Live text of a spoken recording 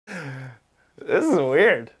This is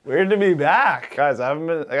weird. Weird to be back. Guys, I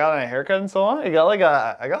got a haircut in so long. I got like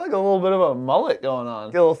a little bit of a mullet going on.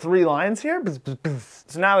 Get a little 3 lines here.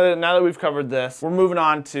 So now that we've covered this, we're moving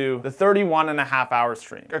on to the 31.5-hour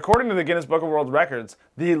stream. According to the Guinness Book of World Records,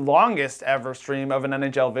 the longest ever stream of an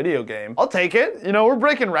NHL video game. I'll take it. You know, we're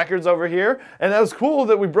breaking records over here, and that was cool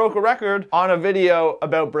that we broke a record on a video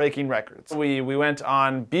about breaking records. We went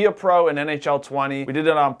on Be a Pro in NHL 20. We did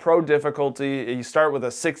it on pro difficulty. You start with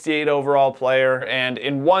a 68 overall player, and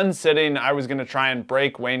in one sitting, I was gonna try and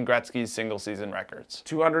break Wayne Gretzky's single season records.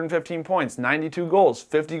 215 points, 92 goals,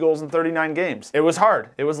 50 goals in 39 games. It was hard,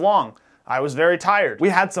 it was long. I was very tired. We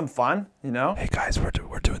had some fun, you know? Hey guys, we're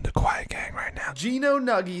doing the Quiet Gang right now. Gino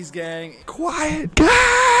Nuggies gang. Quiet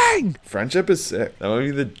Gang! Friendship is sick. That might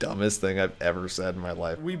be the dumbest thing I've ever said in my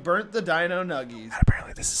life. We burnt the Dino Nuggies. And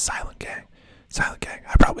apparently this is Silent Gang. Silent Gang,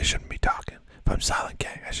 I probably shouldn't be talking. If I'm Silent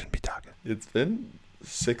Gang, I shouldn't be talking. It's been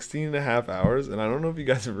 16.5 hours, and I don't know if you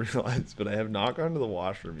guys have realized, but I have not gone to the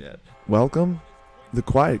washroom yet. Welcome, the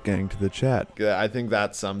Quiet Gang, to the chat. I think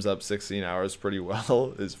that sums up 16 hours pretty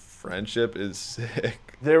well. Is friendship is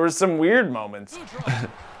sick. There were some weird moments.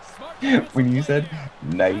 When you said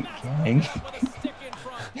night gang,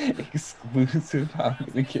 exclusive, I'm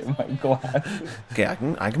gonna get my glasses. Okay, I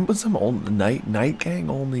can put some old night gang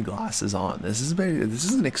only glasses on. This is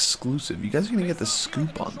an exclusive. You guys are gonna get the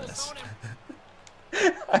scoop on this.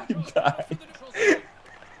 I died.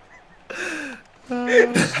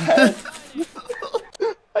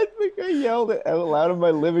 I think I yelled it out loud in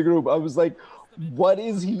my living room. I was like, what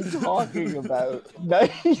is he talking about?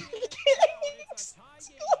 Night gangs.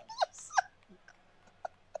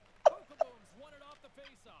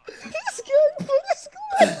 This guy put his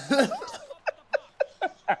glasses.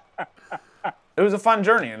 It was a fun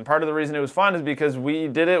journey, and part of the reason it was fun is because we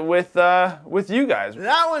did it with you guys.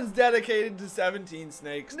 That one's dedicated to 17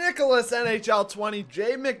 Snakes, Nicholas NHL 20,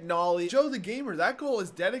 Jay McNally, Joe the Gamer. That goal is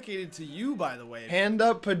dedicated to you, by the way. Hand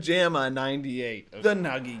Up Pajama 98, the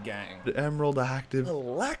Nuggie Gang, The Emerald Active.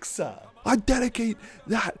 Alexa. I dedicate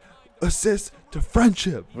that assist to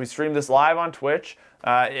friendship. We streamed this live on Twitch.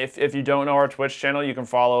 If you don't know our Twitch channel, you can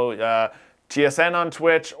follow TSN on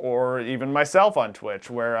Twitch or even myself on Twitch,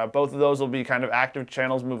 where both of those will be kind of active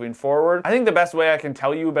channels moving forward. I think the best way I can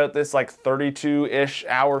tell you about this like 32-ish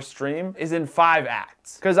hour stream is in 5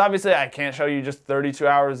 acts. Because obviously I can't show you just 32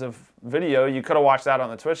 hours of video. You could have watched that on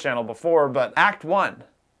the Twitch channel before, but Act 1,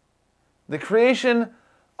 the creation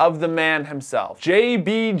of the man himself,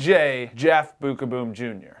 JBJ, Jeff Bookaboom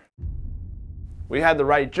Jr. We had the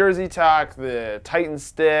right jersey tuck, the Titan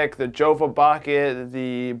stick, the Jofa bucket,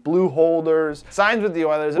 the blue holders, signs with the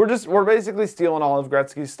Oilers. We're basically stealing all of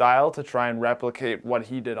Gretzky's style to try and replicate what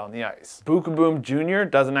he did on the ice. Bookaboom Jr.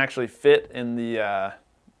 doesn't actually fit in the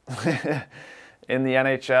in the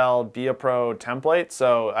NHL Be a Pro template,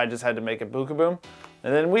 so I just had to make it Bookaboom.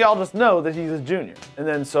 And then we all just know that he's a junior. And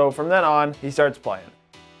then so from then on, he starts playing.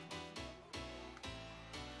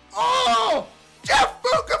 Oh! Jeff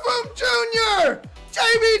Bookaboom Jr.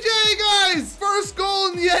 JBJ, guys! First goal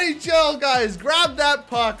in the NHL, guys. Grab that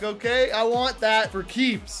puck, okay? I want that for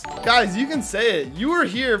keeps. Guys, you can say it. You were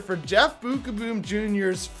here for Jeff Bookaboom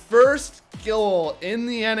Jr.'s first goal in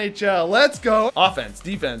the NHL. Let's go. Offense,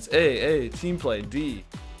 defense, A, team play, D.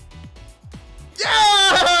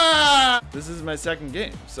 Yeah! This is my second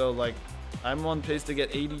game, so like, I'm on pace to get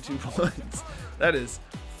 82 points. That is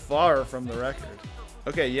far from the record.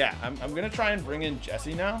 Okay, yeah, I'm gonna try and bring in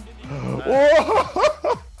Jesse now.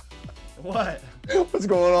 What? What's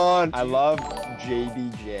going on? I love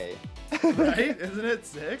JBJ. Right? Isn't it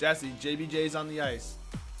sick? Jesse, JBJ's on the ice.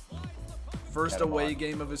 First away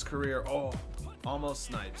game of his career. Oh, almost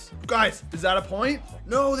snipes. Guys, is that a point?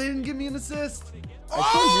 No, they didn't give me an assist.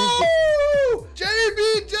 Oh!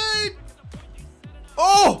 JBJ!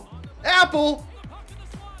 Oh! Apple!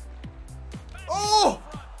 Oh!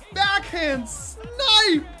 Backhand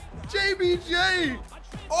snipe! JBJ!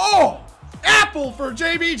 Oh! Apple for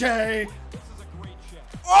JBJ!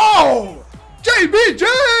 Oh!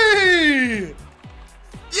 JBJ!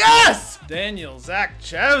 Yes! Daniel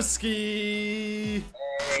Zakchewski!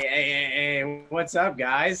 Hey, what's up,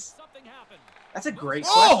 guys? That's a great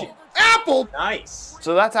Oh! question. Apple! Nice.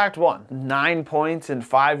 So that's Act 1. 9 points in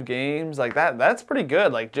 5 games. Like that's pretty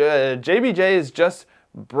good. Like JBJ is just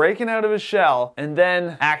breaking out of his shell. And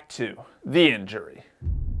then Act 2, the injury.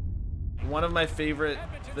 One of my favorite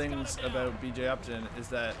things about BJ Upton is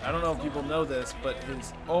that, I don't know if people know this, but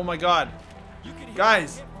his, oh my God.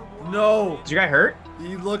 Guys, no. Is your guy hurt?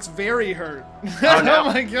 He looks very hurt. Oh, no. Oh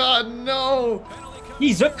my God, no.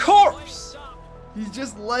 He's a corpse. He's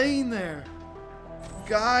just laying there.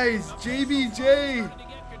 Guys, JBJ.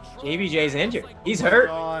 JBJ's injured. He's Oh hurt.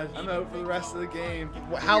 God, I'm out for the rest of the game.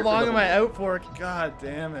 How long am I out for? God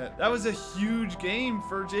damn it. That was a huge game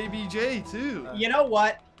for JBJ too. You know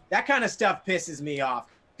what? That kind of stuff pisses me off.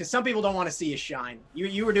 Because some people don't want to see you shine.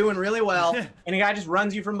 You were doing really well, and a guy just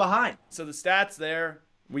runs you from behind. So the stats there.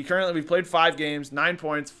 We've played 5 games, 9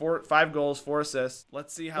 points, 5 goals, 4 assists.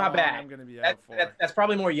 Let's see how Not long bad. I'm going to be out for. That's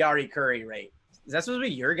probably more Yari Curry rate. Is that supposed to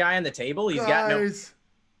be your guy on the table? He's got no. Guys,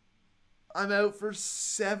 I'm out for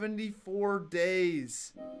 74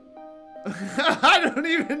 days. I don't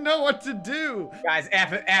even know what to do. Guys,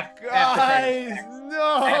 F Guys,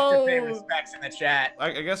 no. famous specs in the chat.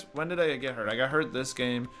 I guess, when did I get hurt? I got hurt this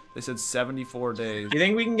game. They said 74 days. You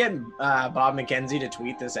think we can get Bob McKenzie to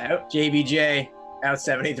tweet this out? JBJ out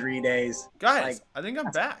 73 days. Guys, Like, I think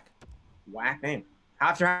I'm back. Whack name.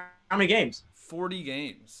 After how many games? 40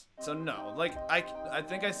 games. So no, like I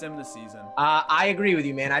think I simmed the season. I agree with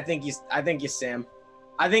you, man. I think you sim.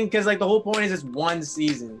 I think because like the whole point is it's one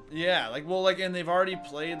season. Yeah, and they've already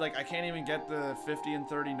played, like I can't even get the 50 and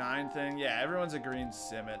 39 thing. Yeah, everyone's agreeing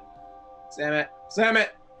sim it. Sim it. Sim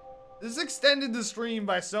it. This extended the stream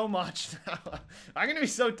by so much now. I'm gonna be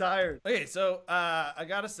so tired. Okay, so I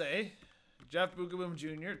gotta say, Jeff Boogaboom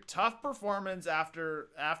Jr., tough performance after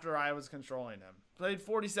I was controlling him. Played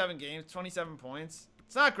 47 games, 27 points.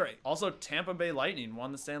 It's not great. Also, Tampa Bay Lightning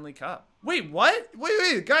won the Stanley Cup. Wait, what?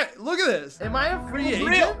 Wait, guys, look at this. Am I a free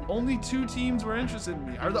agent? Only 2 teams were interested in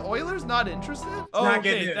me. Are the Oilers not interested? Oh, not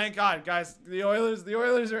good okay, news. thank God, guys. The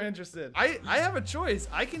Oilers are interested. I have a choice.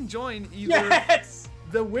 I can join either Yes.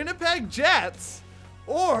 the Winnipeg Jets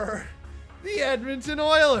or the Edmonton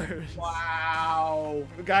Oilers. Wow.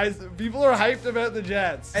 Guys, people are hyped about the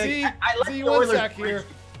Jets. Hey, See, I like see the one Oilers sec here.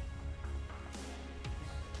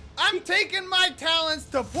 I'm taking my talents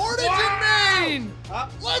to Portage and Maine.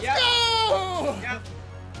 Let's go! Yep.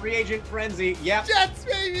 Free agent frenzy. Yep. Jets,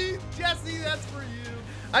 baby! Jesse, that's for you.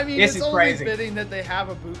 I mean, This it's is only crazy. fitting that they have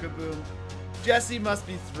a Boogaboom. Jesse must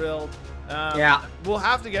be thrilled. Yeah. We'll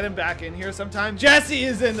have to get him back in here sometime. Jesse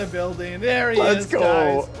is in the building. There he Let's is, go.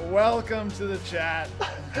 guys. Welcome to the chat.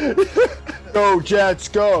 Go Jets,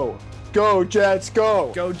 go! Go Jets,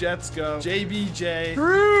 go! Go Jets, go. JBJ.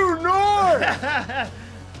 True North!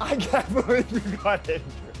 I can't believe you got injured.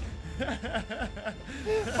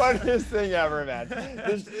 Funniest thing ever, man.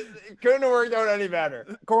 It couldn't have worked out any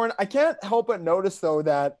better. Corwin, I can't help but notice though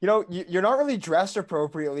that you're not really dressed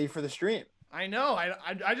appropriately for the stream. I know.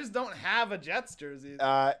 I just don't have a Jets jersey.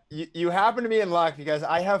 You happen to be in luck because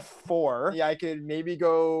I have 4. Yeah, I could maybe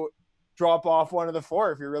go drop off one of the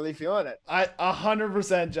 4 if you're really feeling it.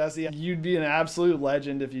 100%, Jesse. You'd be an absolute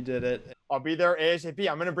legend if you did it. I'll be there ASAP.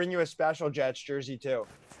 I'm gonna bring you a special Jets jersey too.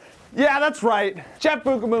 Yeah, that's right. Jeff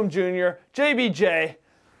Boogaboom Jr., JBJ,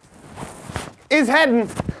 is heading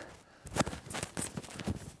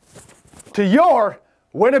to your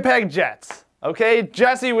Winnipeg Jets. Okay,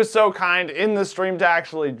 Jesse was so kind in the stream to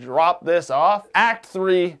actually drop this off. Act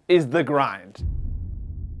 3 is the grind.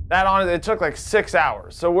 It took like 6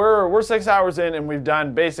 hours. So we're 6 hours in and we've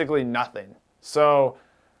done basically nothing. So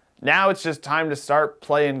now it's just time to start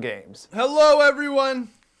playing games. Hello, everyone.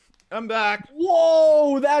 I'm back.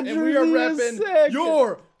 Whoa, that And we are jersey is repping sick.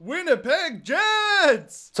 your Winnipeg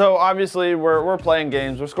Jets. So obviously we're playing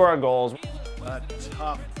games, we're scoring goals. A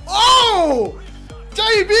tough. Oh!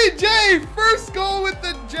 JBJ, first goal with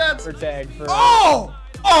the Jets. For tag for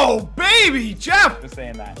Oh, baby, Jeff. just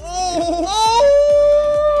saying that.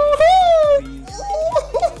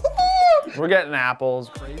 We're getting apples.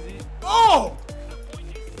 Crazy. Oh!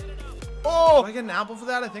 Do I get an apple for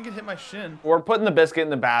that? I think it hit my shin. We're putting the biscuit in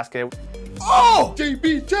the basket. Oh!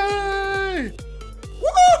 JBJ!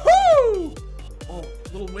 Woohoo! Oh,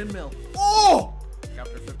 little windmill. Oh!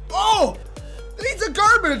 Oh! He's a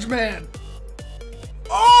garbage man.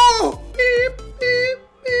 Oh! Beep, beep,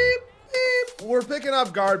 beep, beep. We're picking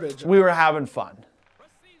up garbage. We were having fun.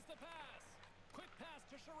 Receives the pass. Quick pass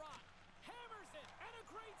to Sherrod. Hammers it. And a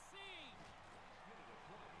great seed.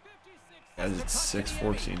 56. Guys, it's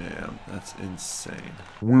 6:14 a.m. That's insane.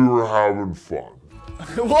 We were having fun.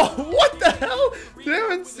 Whoa, what the hell? Did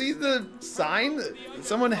anyone see the sign?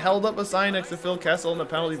 Someone held up a sign next to Phil Kessel in the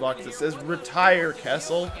penalty box that says "Retire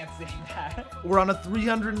Kessel." We're on a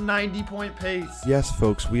 390-point pace. Yes,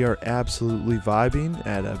 folks, we are absolutely vibing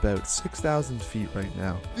at about 6,000 feet right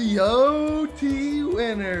now. The OT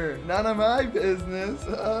winner. None of my business.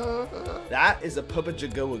 That is a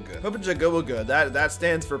Pupajagoaga. Pupajagoaga. That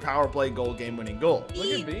stands for power play goal game winning goal.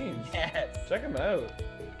 Look at Beans. Yes. Check him out.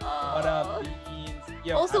 What up, Beans?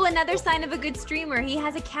 Yo, Also, another sign of a good streamer. He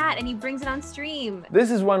has a cat and he brings it on stream. This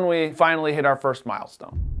is when we finally hit our first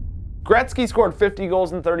milestone. Gretzky scored 50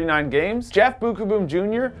 goals in 39 games. Jeff Boom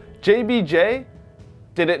Jr., JBJ,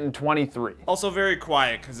 did it in 23. Also very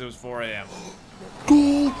quiet because it was 4 a.m.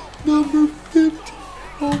 Goal number 50.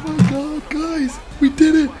 Oh my God, guys, we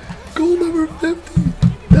did it. Goal number 50.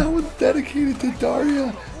 That one's dedicated to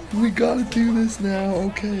Daria. We gotta do this now,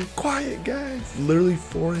 okay? Quiet, guys. Literally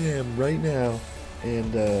 4 a.m. right now,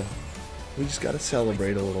 and we just gotta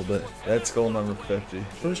celebrate a little bit. That's goal number 50.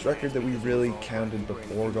 First record that we really counted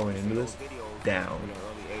before going into this, down.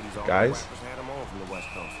 Guys,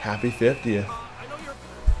 happy 50th.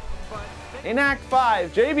 In Act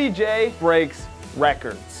 5, JBJ breaks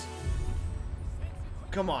records.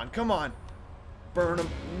 Come on, come on. Burn him.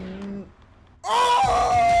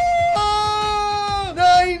 Oh!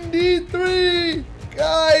 93!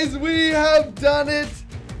 Guys, we have done it.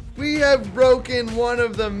 We have broken one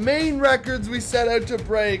of the main records we set out to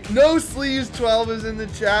break. No sleeves 12 is in the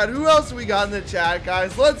chat. Who else we got in the chat,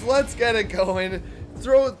 guys? Let's get it going.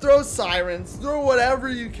 Throw sirens, throw whatever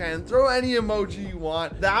you can, throw any emoji you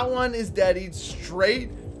want. That one is dedicated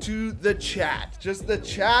straight to the chat, just the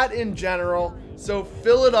chat in general. So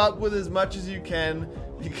fill it up with as much as you can,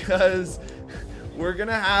 because we're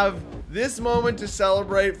gonna have this moment to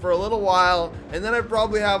celebrate for a little while, and then I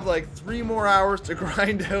probably have like 3 more hours to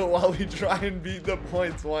grind out while we try and beat the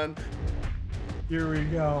points one. Here we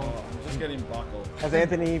go. I'm just getting buckled. As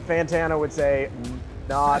Anthony Fantano would say,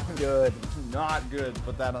 not good. Not good.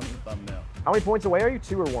 Put that on the thumbnail. How many points away are you?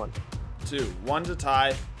 2 or 1? 2. 1 to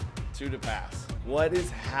tie, 2 to pass. What is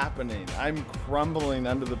happening? I'm crumbling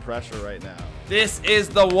under the pressure right now. This is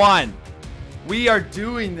the one. We are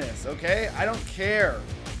doing this, okay? I don't care.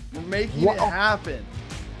 We're making it happen.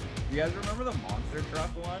 You guys remember the monster truck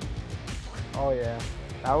one? Oh yeah,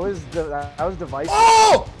 that was divisive.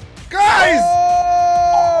 Oh, guys!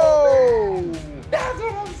 Oh! That's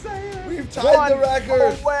what I'm saying. We've tied the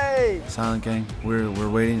record. Away. Silent Gang, we're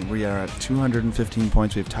waiting. We are at 215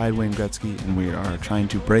 points. We've tied Wayne Gretzky, and we are trying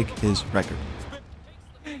to break his record.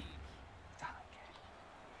 This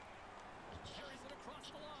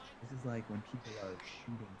is like when people are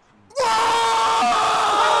shooting.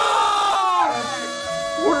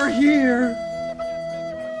 We're here.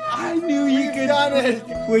 I knew you could. Done it.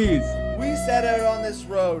 Please. We set out on this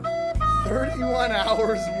road 31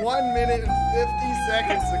 hours, 1 minute and 50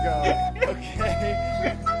 seconds ago.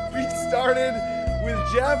 Okay. We started with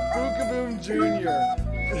Jeff Boom Jr.,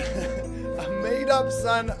 a made-up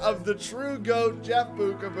son of the true GOAT, Jeff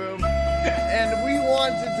Boom, and we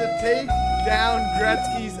wanted to take down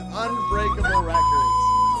Gretzky's unbreakable records.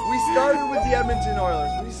 We started with the Edmonton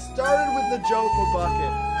Oilers. We started with the Jofa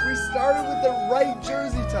bucket. We started with the right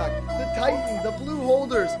jersey tuck, the Titan, the blue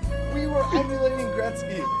holders. We were emulating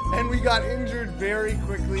Gretzky, and we got injured very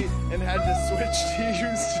quickly and had to switch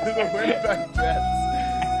teams to the Winnipeg Jets.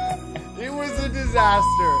 It was a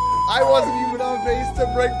disaster. I wasn't even on pace to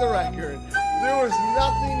break the record. There was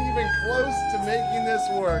nothing even close to making this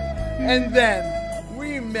work. And then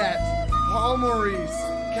we met Paul Maurice,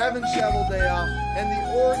 Kevin Cheveldayoff, and the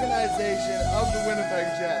organization of the Winnipeg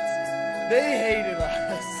Jets. They hated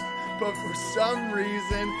us, but for some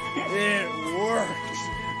reason, it worked.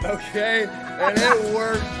 Okay? And it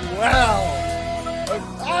worked well.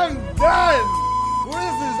 I'm done.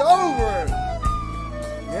 This is over.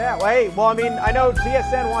 Yeah, wait. Well, I mean, I know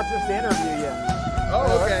TSN wants us to interview you.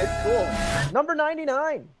 Oh, okay. Cool. Number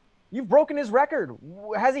 99. You've broken his record.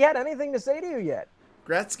 Has he had anything to say to you yet?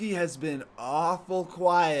 Gretzky has been awful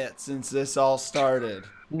quiet since this all started.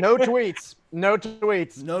 No tweets. No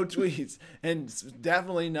tweets. No tweets. And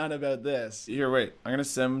definitely none about this. Here, wait. I'm going to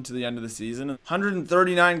sim to the end of the season.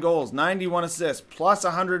 139 goals, 91 assists, plus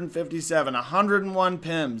 157, 101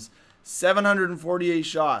 PIMs, 748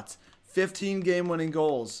 shots, 15 game-winning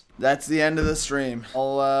goals. That's the end of the stream.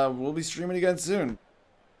 We'll be streaming again soon.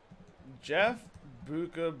 Jeff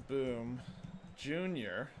Boom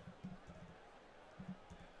Jr.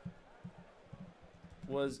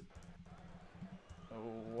 was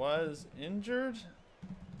injured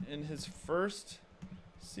in his first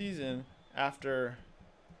season after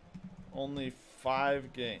only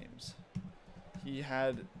 5 games. He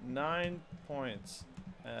had 9 points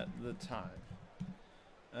at the time.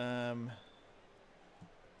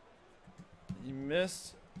 He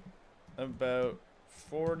missed about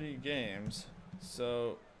 40 games,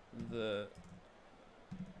 so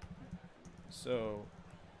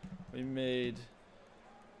we made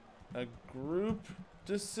a group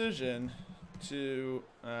decision to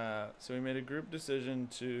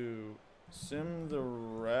sim the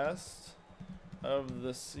rest of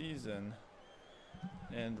the season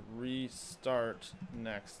and restart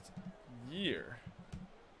next year.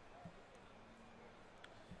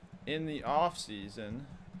 in the offseason,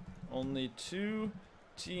 only 2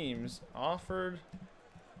 teams offered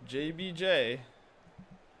JBJ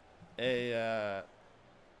a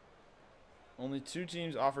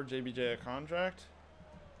contract.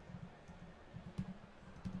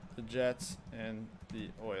 The Jets and the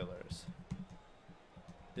Oilers.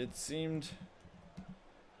 It seemed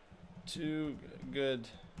too good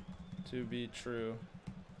to be true.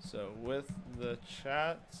 So with the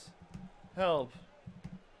chat's help,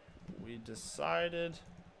 we decided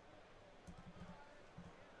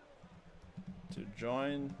to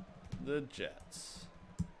join the Jets.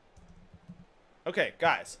 Okay,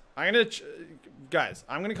 guys, I'm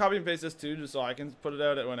gonna copy and paste this too, just so I can put it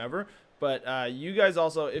out at whenever. But you guys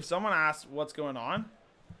also, if someone asks what's going on,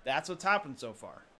 that's what's happened so far.